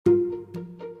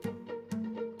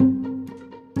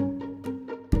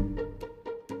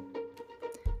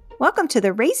Welcome to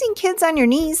the Raising Kids on Your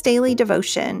Knees daily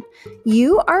devotion.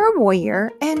 You are a warrior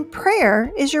and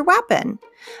prayer is your weapon.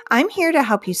 I'm here to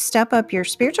help you step up your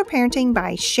spiritual parenting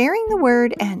by sharing the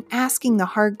word and asking the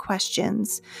hard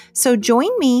questions. So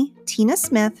join me, Tina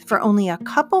Smith, for only a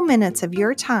couple minutes of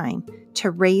your time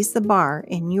to raise the bar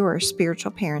in your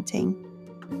spiritual parenting.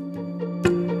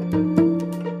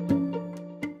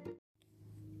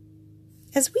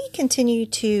 As we continue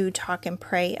to talk and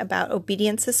pray about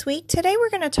obedience this week, today we're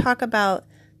going to talk about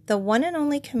the one and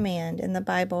only command in the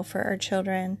Bible for our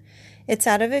children. It's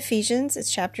out of Ephesians,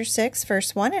 it's chapter 6,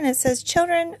 verse 1, and it says,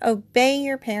 "Children, obey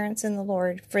your parents in the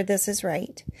Lord, for this is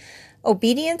right."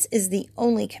 Obedience is the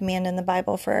only command in the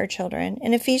Bible for our children.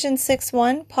 In Ephesians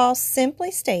 6:1, Paul simply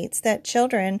states that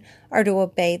children are to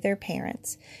obey their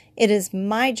parents. It is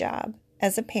my job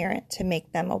as a parent to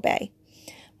make them obey.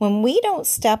 When we don't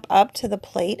step up to the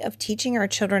plate of teaching our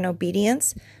children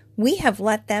obedience, we have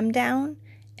let them down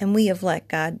and we have let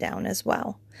God down as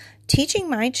well. Teaching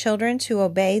my children to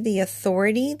obey the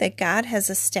authority that God has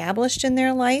established in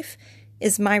their life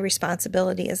is my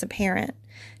responsibility as a parent.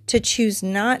 To choose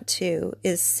not to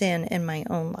is sin in my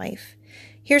own life.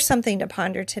 Here's something to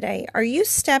ponder today. Are you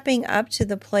stepping up to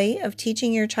the plate of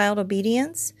teaching your child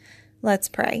obedience? Let's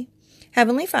pray.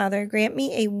 Heavenly Father, grant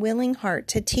me a willing heart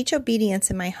to teach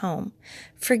obedience in my home.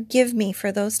 Forgive me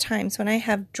for those times when I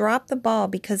have dropped the ball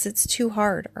because it's too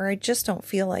hard or I just don't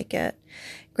feel like it.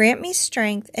 Grant me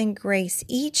strength and grace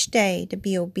each day to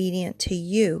be obedient to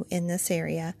you in this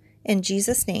area. In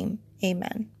Jesus' name,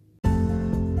 amen.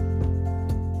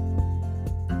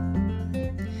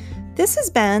 This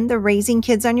has been the Raising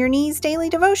Kids on Your Knees daily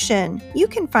devotion. You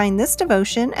can find this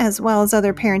devotion as well as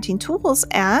other parenting tools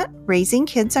at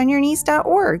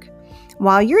raisingkidsonyourknees.org.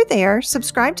 While you're there,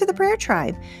 subscribe to the Prayer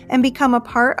Tribe and become a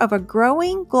part of a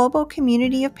growing global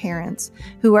community of parents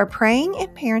who are praying and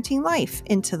parenting life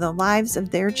into the lives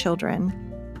of their children.